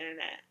over the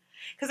internet.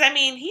 Because I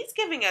mean, he's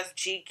giving us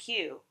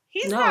GQ.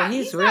 He's not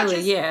your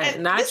average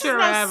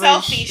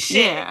selfie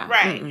shit, yeah,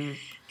 right? Mm-mm.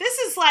 This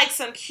is like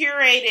some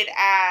curated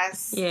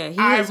ass. Yeah, he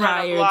has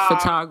hired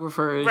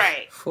photographers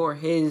for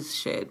his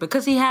shit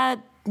because he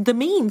had the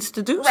means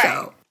to do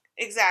so.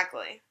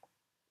 Exactly.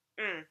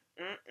 Can't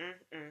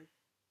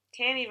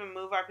even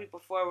move our people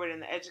forward in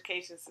the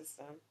education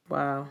system.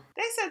 Wow.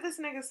 They said this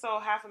nigga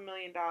stole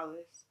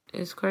 $500,000.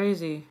 It's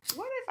crazy.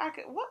 What if I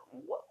could? What?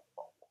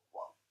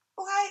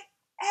 Like,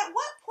 at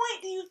what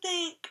point do you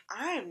think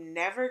I'm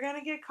never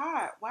gonna get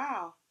caught?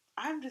 Wow.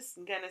 I'm just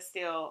gonna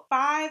steal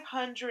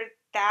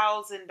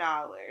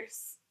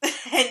 $500,000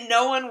 and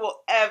no one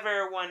will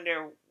ever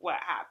wonder what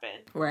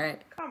happened.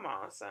 Right. Come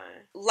on,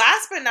 son.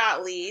 Last but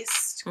not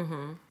least,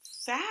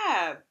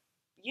 Fab.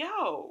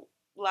 Yo,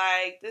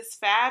 like this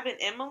Fab and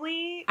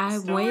Emily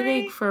I'm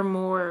waiting for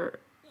more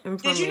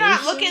information. Did you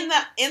not look in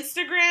the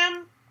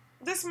Instagram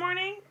this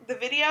morning? The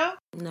video?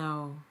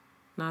 No.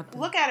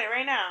 Nothing. Look at it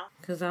right now.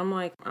 Because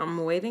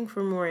I'm waiting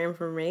for more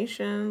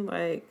information.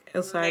 Like,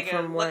 aside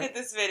from what... Look at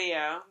this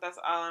video. That's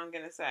all I'm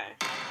going to say.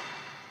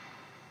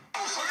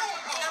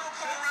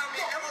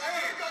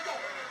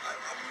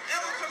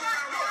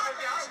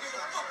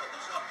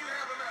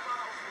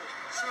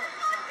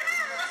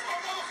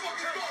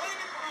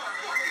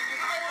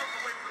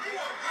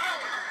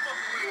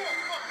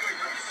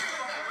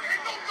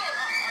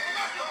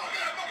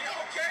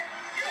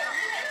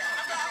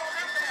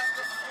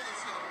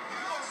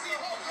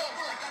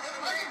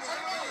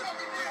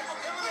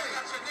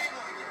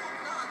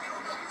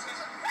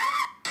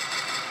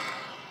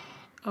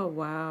 Oh,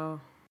 wow.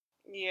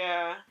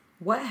 Yeah.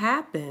 What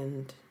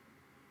happened?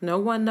 No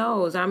one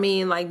knows. I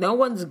mean, like, no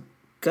one's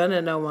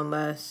gonna know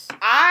unless...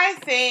 I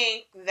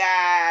think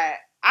that...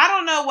 I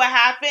don't know what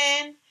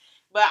happened,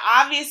 but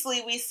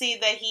obviously we see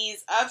that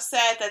he's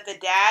upset that the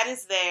dad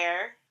is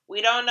there.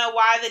 We don't know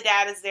why the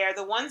dad is there.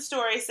 The one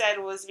story said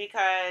was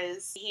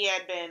because he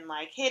had been,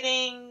 like,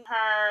 hitting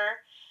her,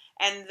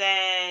 and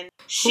then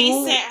she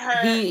sent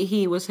her...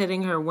 He was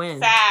hitting her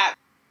when? Fab.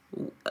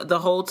 The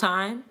whole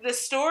time? The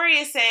story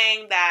is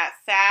saying that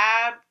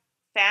Fab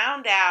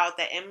found out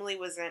that Emily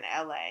was in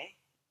LA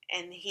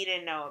and he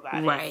didn't know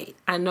about it. Right.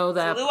 I know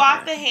that. Flew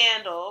off the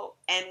handle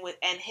and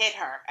hit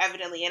her,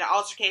 evidently, in an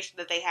altercation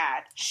that they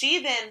had.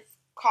 She then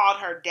called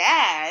her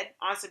dad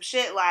on some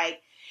shit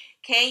like,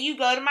 can you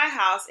go to my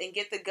house and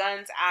get the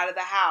guns out of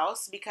the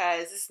house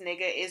because this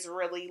nigga is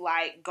really,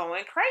 like,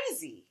 going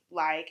crazy,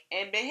 like,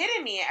 and been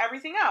hitting me and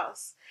everything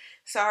else.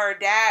 So her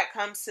dad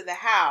comes to the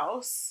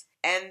house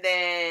and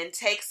then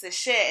takes the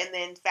shit, and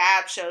then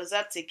Fab shows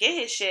up to get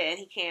his shit, and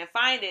he can't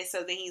find it,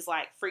 so then he's,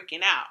 like,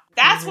 freaking out.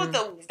 That's what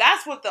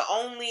the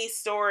only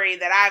story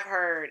that I've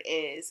heard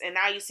is, and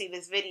now you see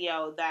this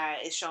video that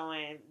is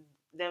showing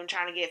them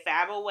trying to get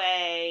Fab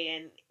away,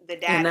 and the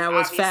dad and that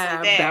was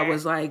Fab there. That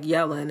was, like,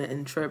 yelling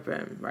and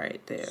tripping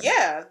right there.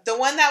 Yeah, the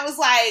one that was,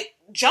 like,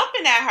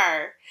 jumping at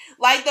her.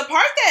 Like, the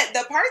part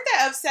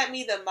that upset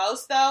me the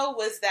most, though,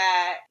 was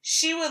that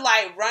she would,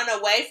 like, run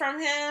away from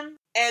him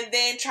and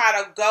then try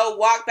to go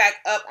walk back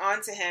up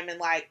onto him and,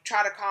 like,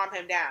 try to calm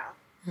him down.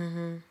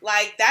 Mm-hmm.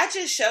 Like, that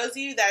just shows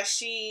you that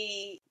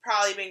she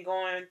probably been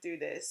going through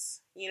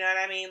this. You know what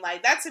I mean?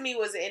 Like, that to me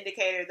was an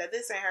indicator that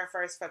this ain't her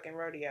first fucking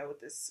rodeo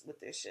with this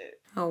shit.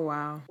 Oh,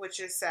 wow. Which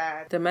is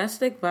sad.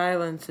 Domestic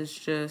violence is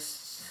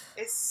just...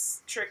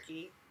 It's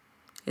tricky.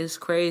 It's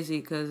crazy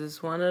because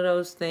it's one of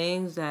those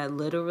things that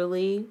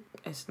literally,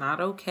 it's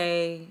not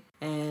okay.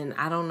 And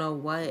I don't know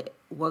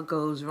what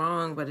goes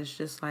wrong, but it's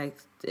just like,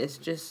 it's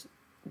just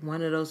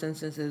one of those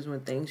instances when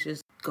things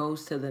just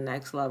goes to the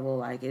next level.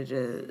 Like, it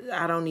just,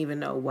 I don't even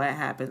know what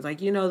happens.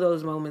 Like, you know,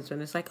 those moments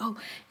when it's like, oh,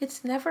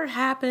 it's never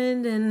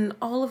happened. And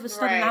all of a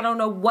sudden, right. I don't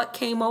know what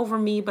came over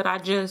me, but I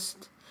was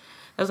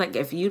like,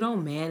 if you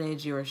don't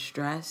manage your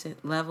stress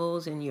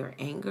levels and your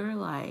anger,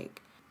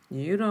 like,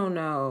 you don't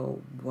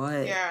know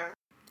what. Yeah.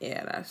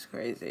 Yeah, that's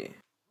crazy.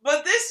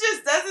 But this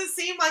just doesn't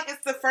seem like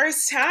it's the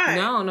first time.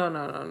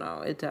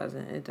 No. It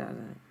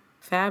doesn't.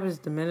 Fab is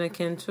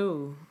Dominican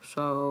too,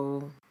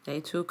 so they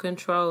too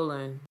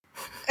controlling.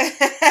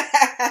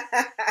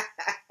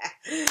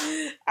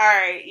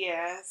 Alright,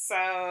 yeah.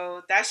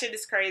 So that shit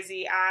is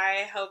crazy.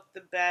 I hope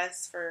the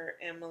best for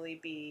Emily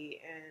B.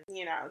 And,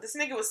 you know, this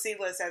nigga was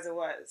C-list as it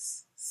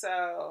was.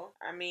 So,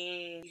 I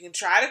mean, you can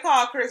try to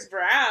call Chris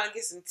Brown and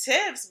get some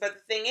tips, but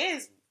the thing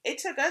is, it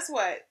took us,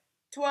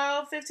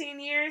 12, 15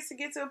 years to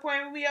get to a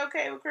point where we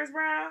okay with Chris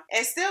Brown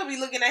and still be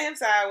looking at him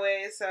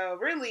sideways. So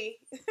really,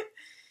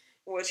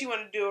 what you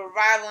want to do a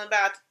revival in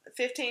about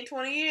 15,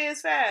 20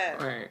 years,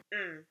 Fab? Right.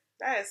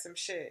 That is some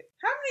shit.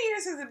 How many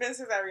years has it been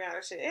since that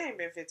Rihanna shit? It ain't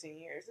been 15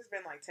 years. It's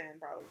been like 10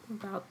 probably.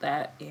 About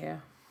that, yeah.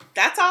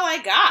 That's all I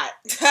got.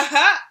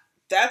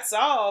 That's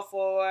all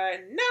for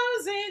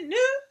News and News.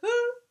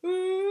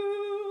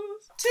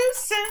 2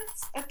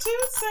 cents, a 2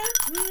 cent,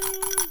 2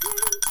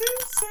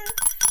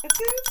 cents.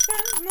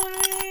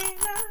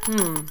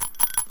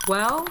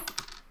 Well,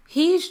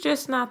 he's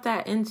just not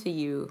that into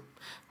you.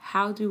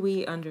 How do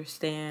we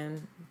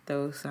understand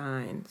those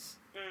signs?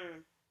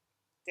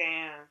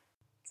 Damn.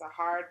 It's a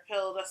hard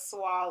pill to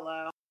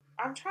swallow.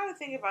 I'm trying to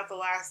think about the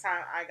last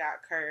time I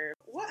got curved.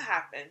 What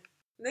happened?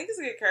 Niggas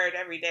get curved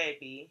every day,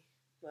 B.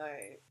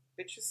 Like,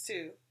 bitches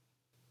too.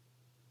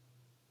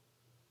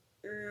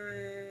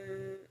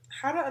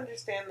 How to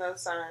understand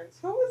those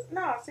signs?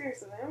 No,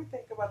 seriously, let me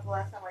think about the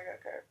last time I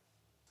got curved.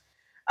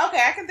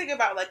 Okay, I can think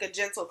about, like, a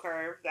gentle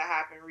curve that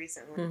happened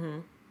recently. Mm-hmm.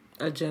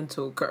 A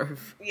gentle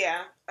curve.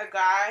 Yeah. A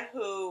guy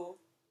who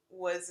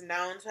was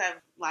known to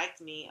have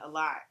liked me a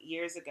lot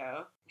years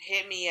ago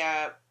hit me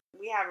up.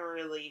 We haven't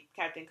really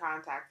kept in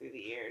contact through the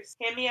years.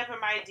 Hit me up in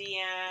my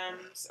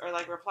DMs or,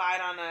 like,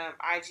 replied on a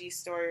IG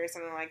story or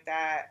something like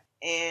that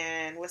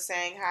and was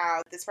saying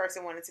how this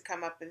person wanted to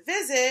come up and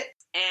visit.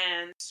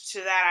 And to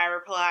that I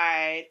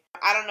replied,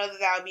 I don't know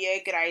that would be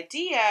a good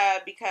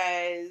idea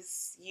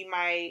because you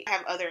might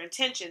have other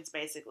intentions,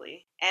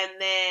 basically. And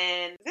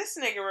then this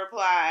nigga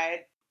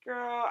replied,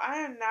 Girl, I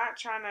am not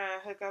trying to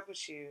hook up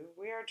with you.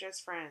 We are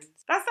just friends.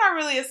 That's not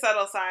really a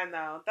subtle sign,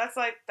 though. That's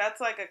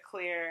like a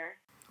clear...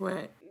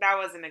 What? That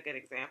wasn't a good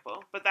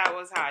example, but that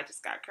was how I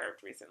just got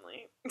curved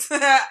recently.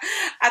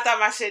 I thought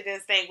my shit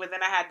didn't stink, but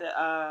then I had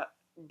to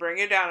bring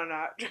it down a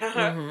notch.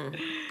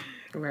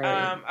 Mm-hmm.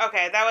 Right.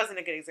 Okay, that wasn't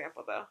a good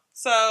example, though.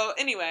 So,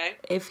 anyway.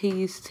 If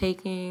he's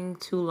taking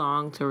too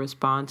long to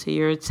respond to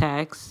your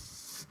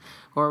texts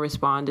or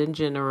respond in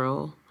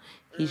general,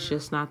 he's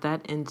just not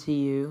that into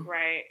you.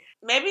 Right.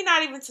 Maybe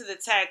not even to the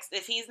text.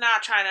 If he's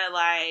not trying to,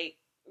 like,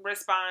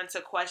 respond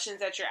to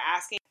questions that you're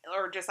asking,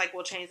 or just like,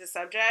 we'll change the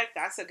subject,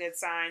 that's a good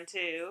sign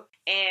too.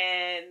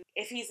 And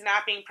if he's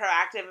not being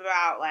proactive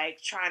about like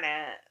trying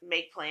to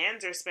make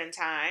plans or spend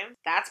time,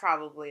 that's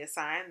probably a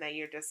sign that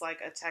you're just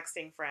like a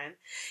texting friend.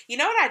 You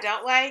know what I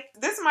don't like?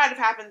 This might have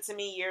happened to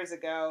me years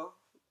ago.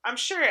 I'm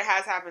sure it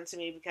has happened to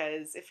me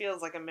because it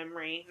feels like a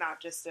memory,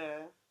 not just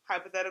a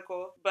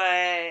hypothetical.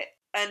 But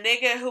a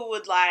nigga who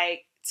would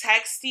like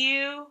text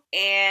you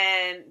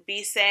and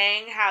be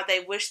saying how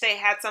they wish they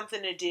had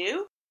something to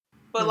do,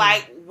 but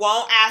like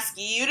won't ask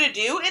you to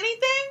do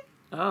anything.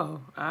 Oh,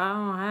 I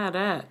don't have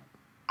that.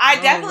 I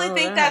definitely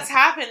think that's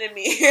happened to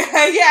me. Yeah,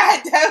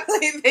 I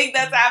definitely think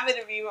that's happened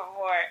to me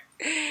before.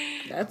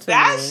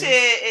 That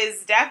shit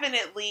is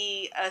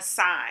definitely a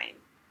sign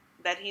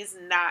that he's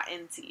not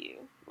into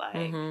you.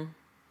 Like,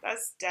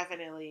 that's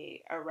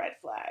definitely a red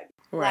flag.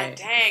 Right. Like,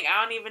 dang,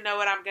 I don't even know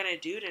what I'm gonna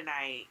do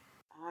tonight.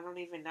 I don't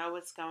even know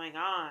what's going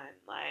on.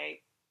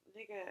 Like,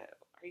 nigga,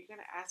 are you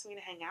gonna ask me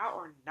to hang out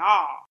or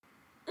nah?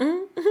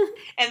 And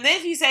then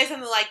if you say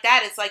something like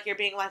that, it's like you're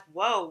being like,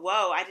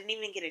 whoa, I didn't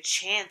even get a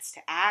chance to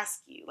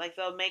ask you. Like,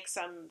 they'll make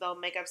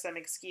up some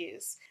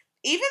excuse.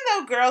 Even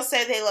though girls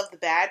say they love the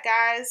bad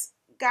guys,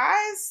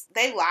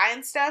 they lie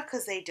and stuff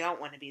because they don't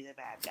want to be the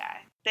bad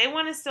guy. They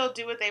want to still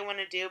do what they want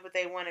to do, but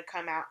they want to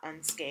come out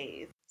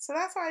unscathed. So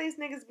that's why these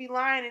niggas be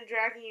lying and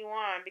dragging you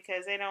on,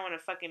 because they don't want to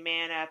fucking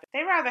man up.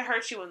 They rather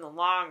hurt you in the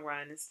long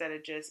run instead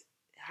of just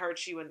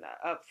hurt you in the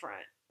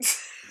upfront.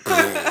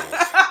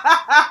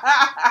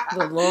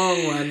 The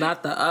long one,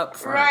 not the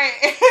upfront. Right.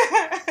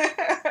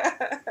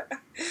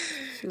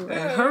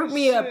 Hurt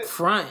me up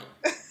front.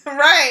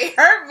 Right.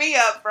 Hurt me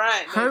up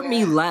front. Hurt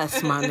me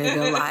less, my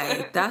nigga.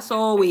 Like, that's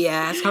all we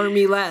ask. Hurt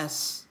me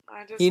less.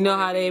 You know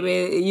how they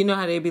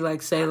be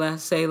like, say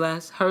less, say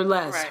less. Hurt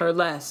less, right. Hurt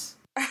less.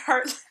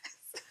 Hurt less.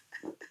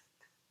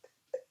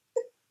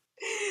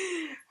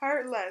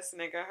 Hurt less,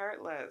 nigga.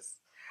 Hurt less.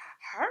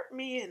 Hurt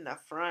me in the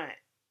front.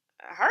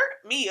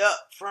 Hurt me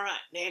up front,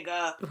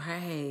 nigga.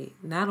 Right.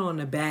 Not on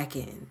the back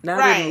end. Not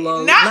right. in the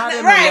low. Not in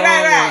the long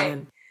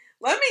run.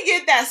 Let me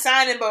get that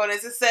signing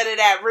bonus instead of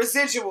that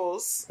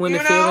residuals. When the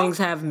feelings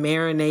have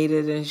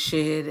marinated and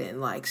shit and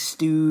like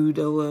stewed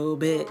a little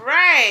bit.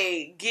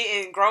 Right.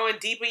 Growing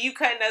deeper. You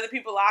cutting other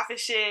people off and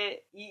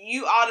shit.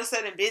 You all of a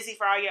sudden busy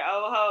for all your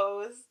old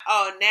hoes.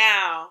 Oh,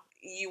 now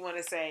you want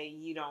to say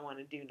you don't want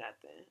to do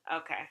nothing.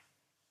 Okay.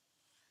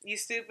 You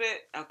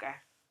stupid? Okay.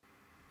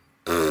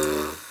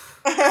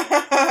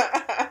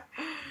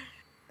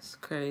 It's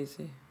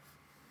crazy.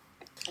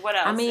 What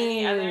else? I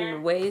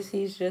mean, ways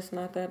he's just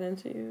not that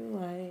into you.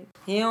 Like,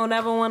 he don't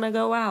ever want to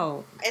go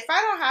out. If I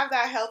don't have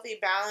that healthy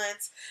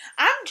balance,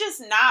 I'm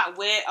just not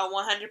with a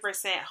 100%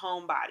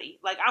 homebody.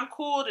 Like, I'm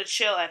cool to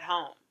chill at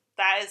home.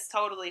 That is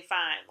totally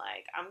fine.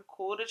 Like, I'm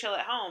cool to chill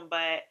at home.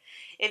 But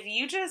if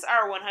you just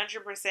are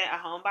 100% a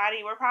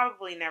homebody, we're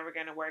probably never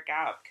going to work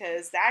out,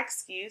 because that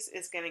excuse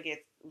is going to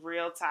get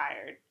real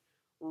tired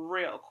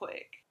real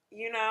quick.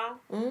 You know?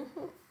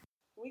 Mm-hmm.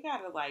 We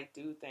gotta, like,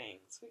 do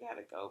things. We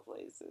gotta go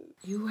places.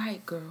 You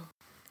right, girl.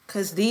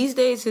 Because these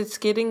days it's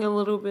getting a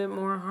little bit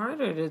more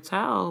harder to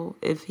tell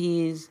if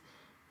he's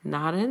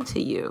not into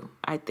you,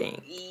 I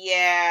think.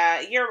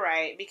 Yeah, you're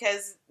right.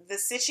 Because the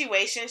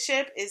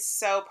situationship is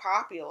so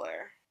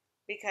popular.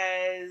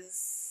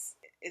 Because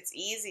it's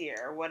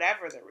easier,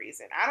 whatever the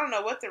reason. I don't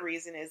know what the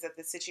reason is that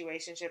the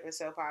situationship is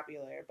so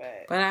popular,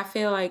 but... But I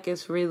feel like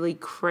it's really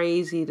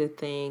crazy to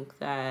think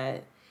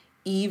that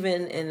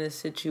even in a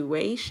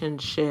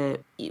situationship,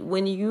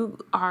 when you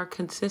are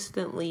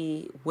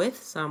consistently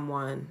with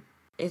someone,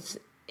 it's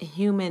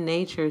human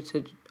nature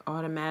to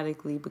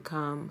automatically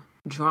become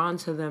drawn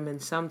to them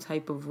in some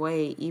type of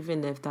way,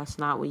 even if that's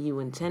not what you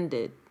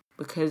intended,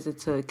 because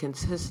it's a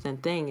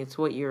consistent thing. It's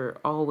what you're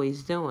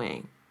always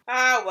doing.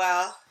 Ah,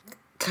 well.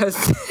 Because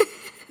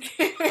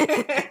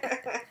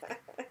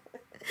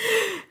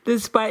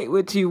despite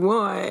what you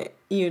want,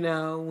 you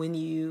know, when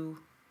you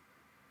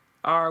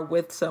are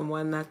with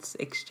someone, that's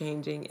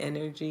exchanging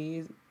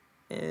energies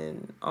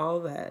and all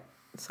that.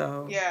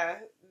 So yeah,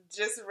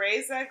 just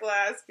raise that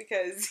glass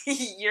because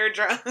you're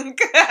drunk.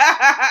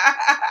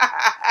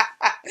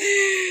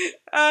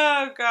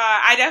 Oh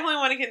God, I definitely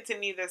want to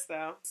continue this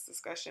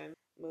discussion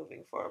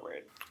moving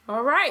forward.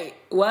 All right,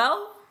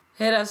 well,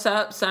 hit us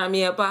up,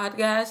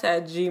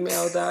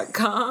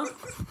 signmeupodcast@gmail.com.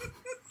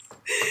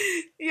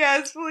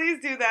 Yes, please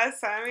do that.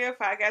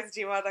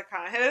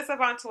 signmeupodcast@gmail.com. Hit us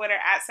up on Twitter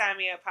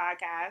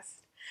 @signmeupodcast.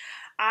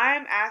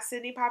 I'm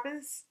Sydney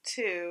Poppins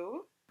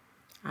 2.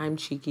 I'm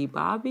Cheeky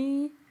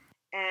Bobby.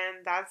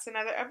 And that's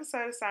another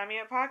episode of Sign Me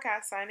Up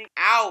Podcast. Signing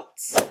out.